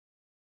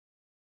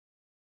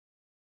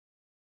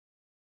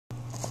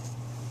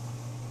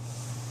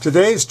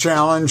Today's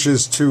challenge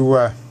is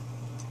to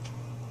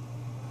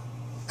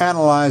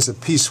analyze a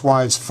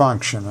piecewise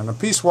function. And a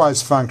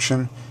piecewise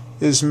function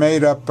is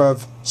made up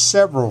of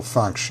several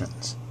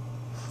functions,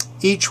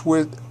 each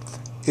with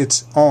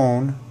its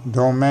own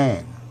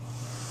domain.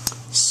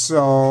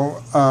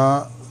 So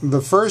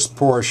the first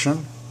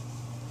portion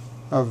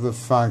of the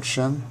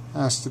function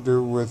has to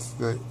do with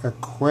the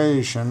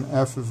equation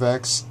f of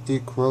x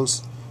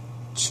equals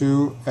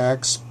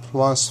 2x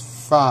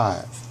plus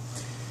 5.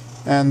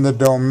 And the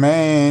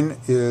domain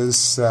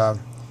is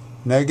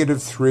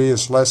negative 3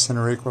 is less than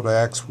or equal to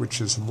x,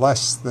 which is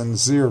less than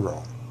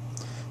 0.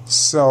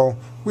 So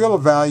we'll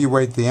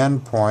evaluate the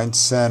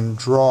endpoints and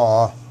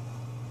draw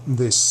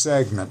the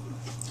segment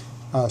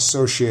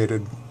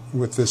associated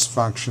with this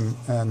function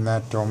and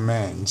that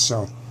domain.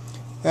 So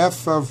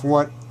f of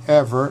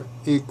whatever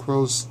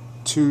equals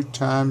 2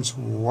 times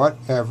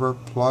whatever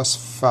plus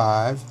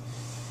 5.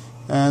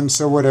 And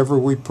so whatever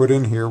we put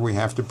in here, we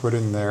have to put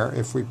in there.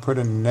 If we put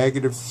a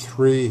negative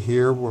 3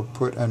 here, we'll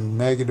put a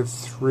negative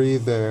 3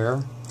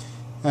 there.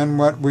 And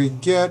what we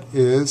get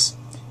is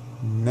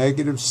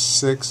negative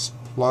 6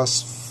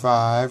 plus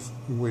 5,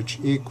 which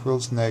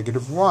equals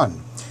negative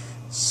 1.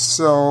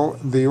 So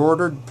the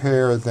ordered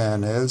pair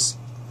then is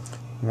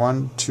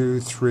 1, 2,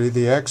 3,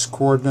 the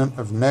x-coordinate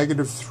of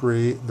negative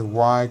 3, the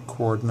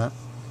y-coordinate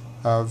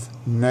of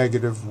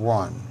negative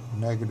 1.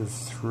 Negative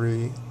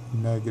 3,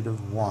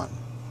 negative 1.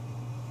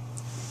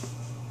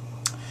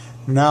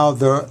 Now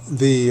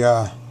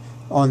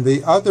on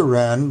the other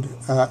end,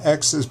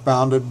 x is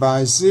bounded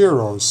by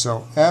 0,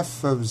 so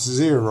f of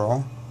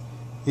 0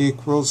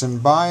 equals,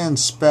 and by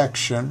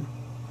inspection,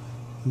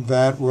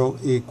 that will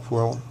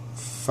equal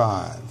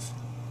 5.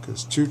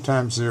 Because 2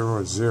 times 0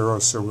 is 0,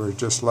 so we're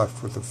just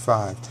left with a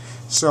 5.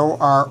 So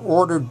our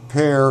ordered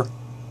pair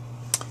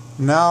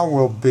now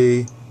will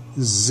be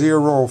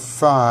 0,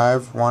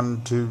 5,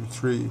 1, 2,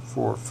 3,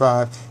 4,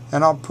 5.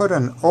 And I'll put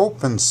an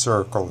open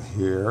circle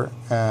here,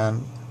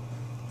 and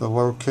the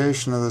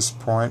location of this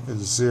point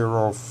is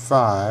 0,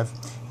 5.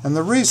 And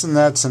the reason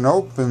that's an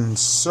open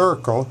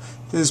circle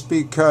is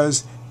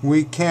because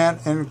we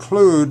can't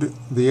include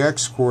the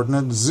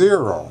x-coordinate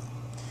 0.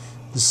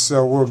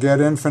 So we'll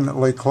get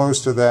infinitely close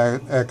to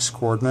that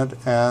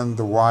x-coordinate and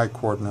the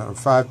y-coordinate of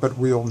 5, but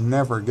we'll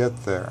never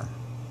get there.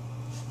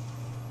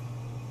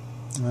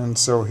 And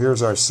so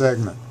here's our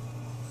segment.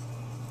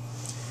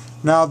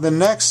 Now the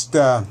next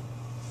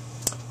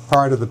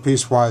part of the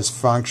piecewise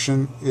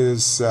function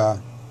is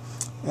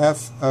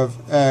f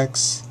of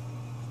x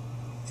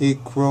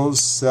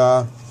equals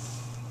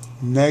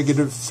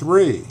negative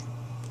 3.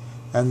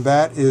 And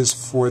that is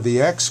for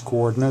the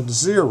x-coordinate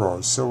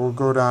 0. So we'll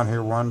go down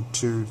here, 1,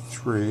 2,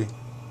 3,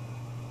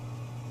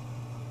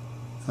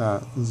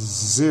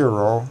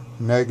 0,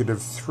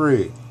 negative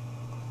 3.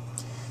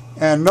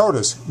 And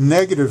notice,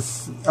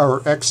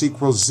 x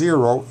equals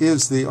 0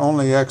 is the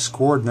only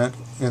x-coordinate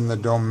in the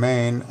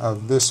domain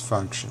of this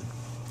function,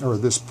 or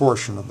this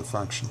portion of the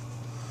function.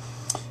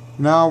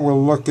 Now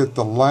we'll look at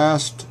the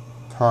last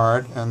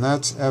part, and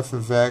that's f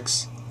of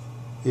x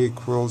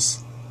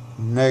equals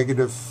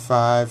negative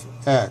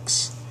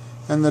 5x.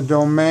 And the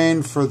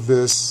domain for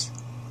this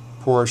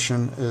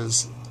portion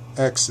is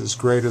x is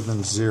greater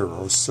than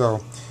 0.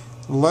 So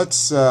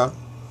let's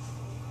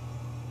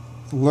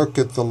look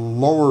at the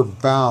lower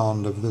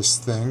bound of this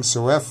thing.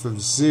 So f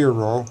of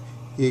 0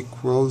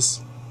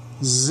 equals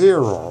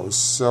 0.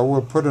 So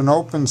we'll put an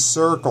open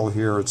circle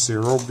here at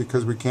 0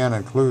 because we can't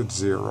include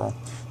 0,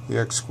 the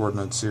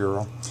x-coordinate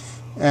 0.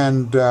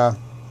 And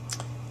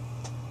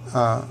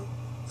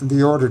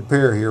the ordered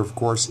pair here, of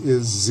course,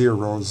 is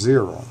 0,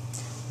 0.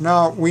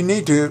 Now we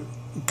need to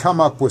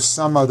come up with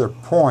some other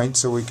point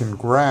so we can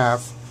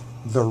graph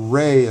the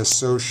ray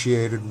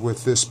associated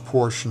with this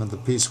portion of the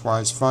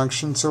piecewise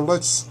function. So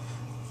let's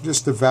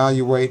just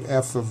evaluate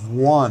f of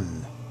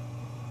 1.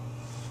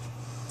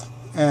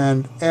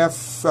 And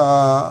f,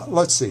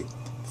 let's see,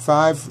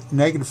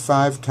 negative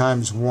 5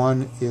 times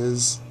 1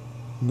 is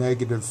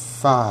negative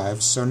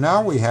 5. So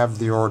now we have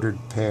the ordered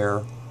pair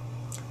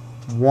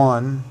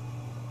 1,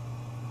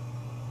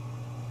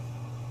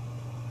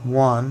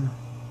 1,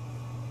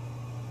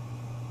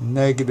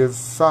 negative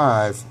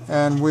 5.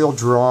 And we'll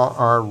draw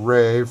our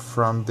ray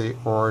from the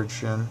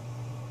origin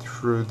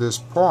through this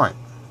point.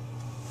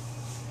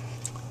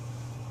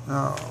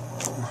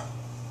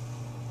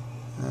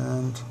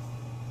 And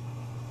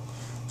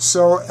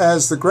so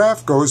as the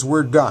graph goes,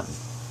 we're done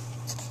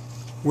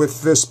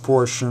with this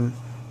portion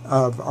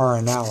of our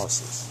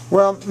analysis.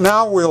 Well,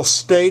 now we'll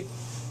state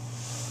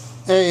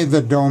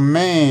the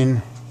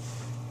domain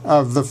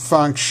of the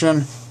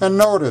function, and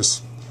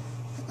notice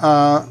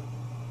the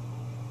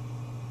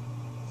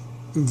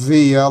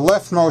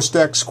leftmost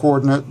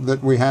x-coordinate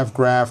that we have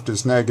graphed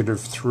is negative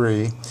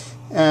 3,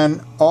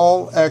 and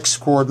all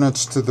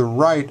x-coordinates to the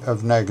right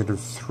of negative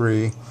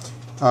 3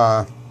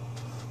 are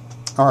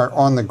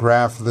on the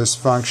graph of this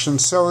function.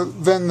 So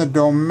then the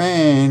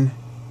domain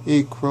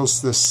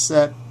equals the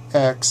set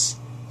x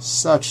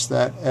such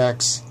that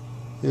x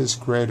is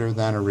greater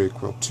than or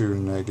equal to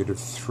negative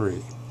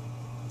 3.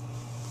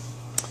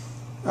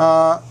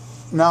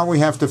 Now we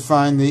have to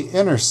find the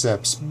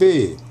intercepts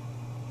b.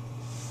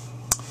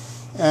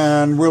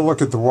 And we'll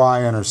look at the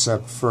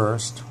y-intercept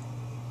first.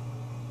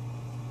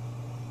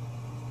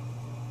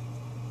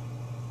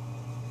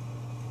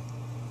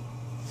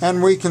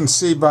 And we can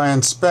see by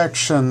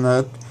inspection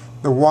that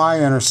the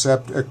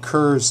y-intercept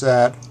occurs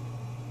at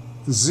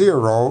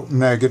 0,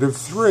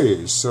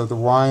 -3. So the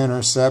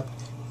y-intercept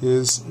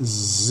is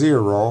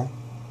 0,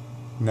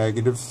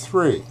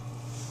 -3.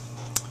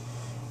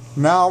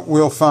 Now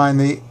we'll find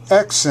the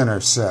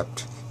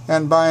x-intercept.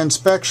 And by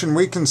inspection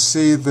we can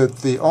see that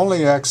the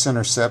only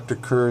x-intercept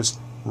occurs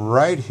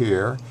right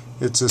here.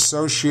 It's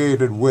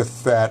associated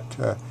with that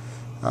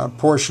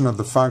portion of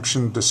the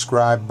function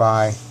described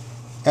by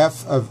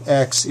f of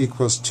x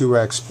equals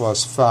 2x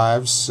plus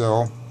 5.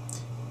 So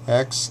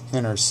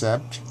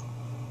x-intercept.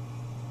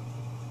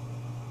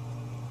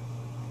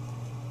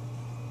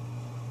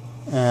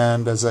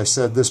 And as I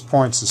said, this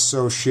point's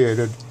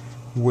associated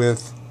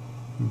with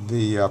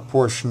the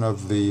portion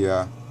of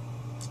the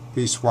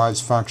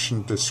piecewise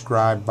function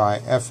described by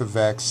f of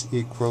x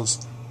equals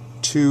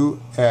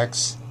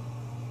 2x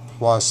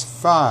plus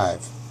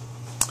 5.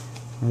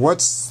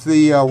 What's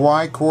the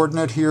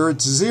y-coordinate here?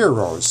 It's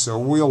 0. So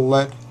we'll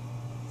let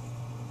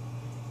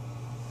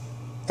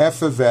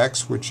f of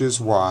x, which is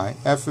y,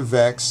 f of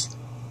x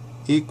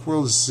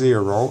equals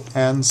 0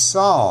 and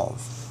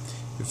solve.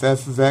 If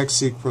f of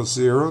x equals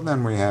 0,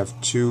 then we have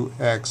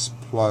 2x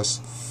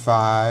plus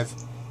 5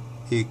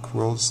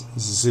 equals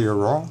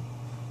 0.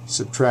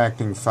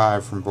 Subtracting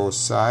 5 from both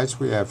sides,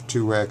 we have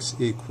 2x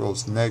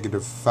equals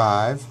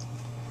 -5.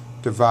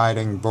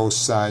 Dividing both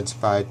sides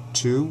by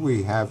 2,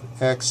 we have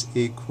x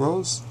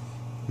equals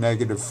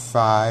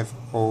 -5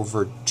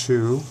 over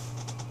 2.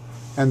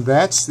 And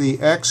that's the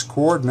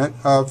x-coordinate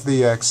of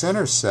the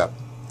x-intercept.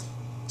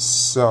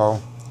 So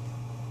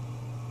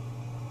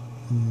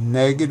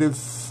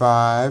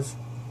 -5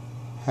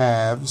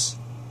 halves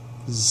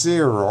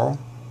 0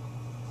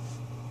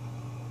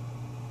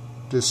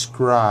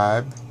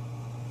 describe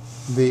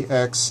the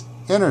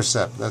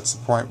x-intercept. That's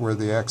the point where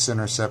the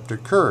x-intercept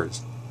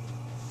occurs.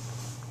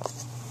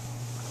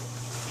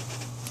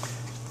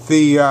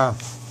 The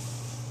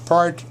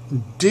part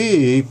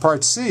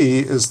C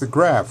is the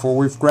graph. Well,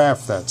 we've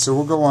graphed that, so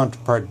we'll go on to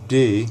part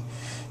D,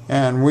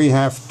 and we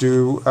have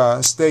to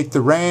state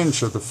the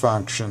range of the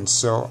function.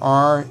 So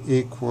R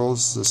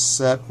equals the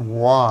set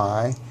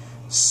Y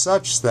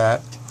such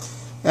that,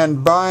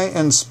 and by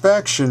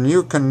inspection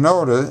you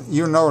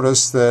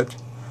notice that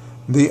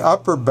the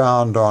upper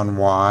bound on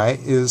y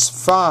is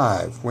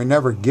 5. We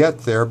never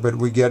get there, but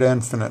we get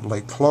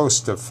infinitely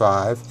close to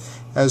 5.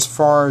 As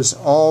far as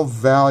all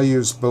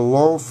values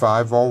below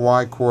 5, all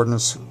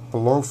y-coordinates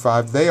below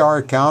 5, they are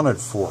accounted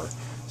for.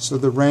 So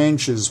the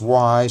range is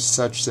y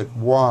such that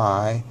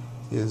y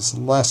is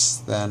less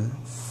than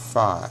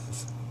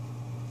 5.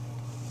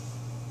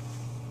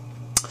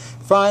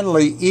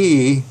 Finally,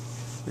 E,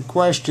 the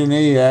question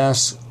E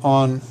asks,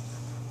 on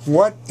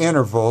what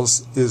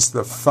intervals is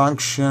the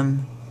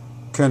function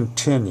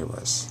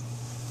continuous?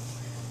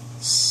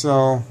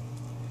 So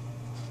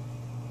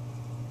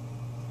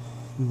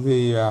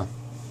the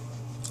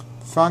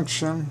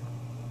function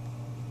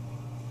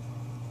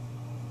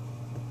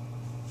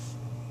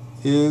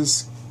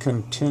is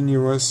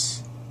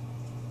continuous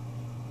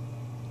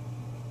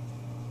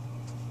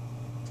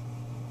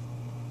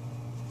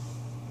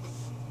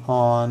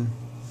on,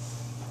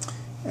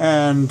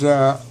 and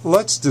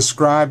let's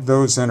describe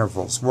those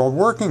intervals. Well,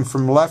 working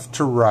from left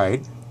to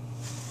right,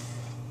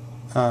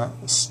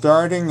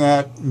 starting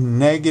at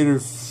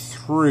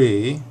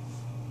 -3,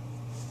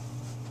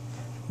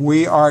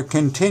 we are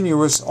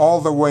continuous all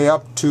the way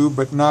up to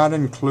but not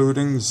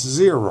including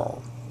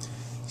 0.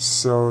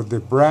 So the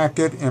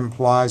bracket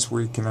implies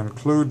we can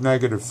include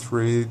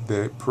 -3.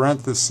 The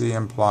parenthesis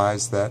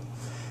implies that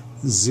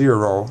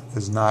 0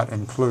 is not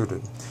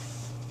included.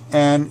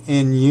 And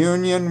in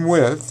union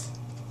with,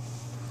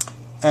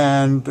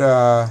 and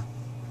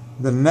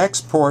the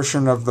next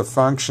portion of the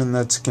function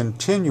that's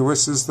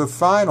continuous is the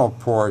final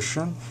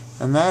portion,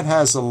 and that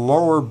has a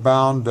lower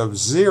bound of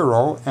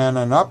 0 and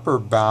an upper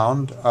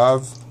bound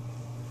of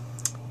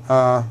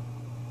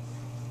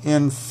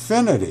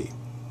infinity.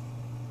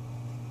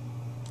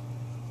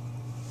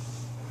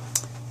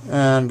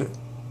 And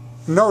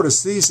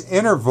notice these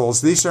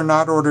intervals, these are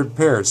not ordered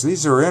pairs.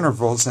 These are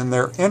intervals, and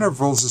they're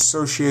intervals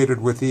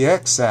associated with the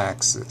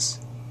x-axis.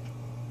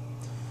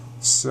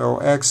 So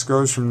x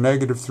goes from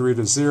 -3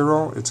 to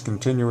 0. It's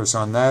continuous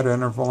on that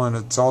interval, and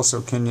it's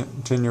also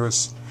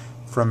continuous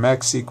from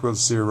x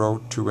equals 0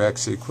 to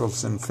x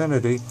equals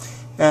infinity.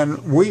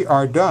 And we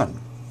are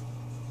done.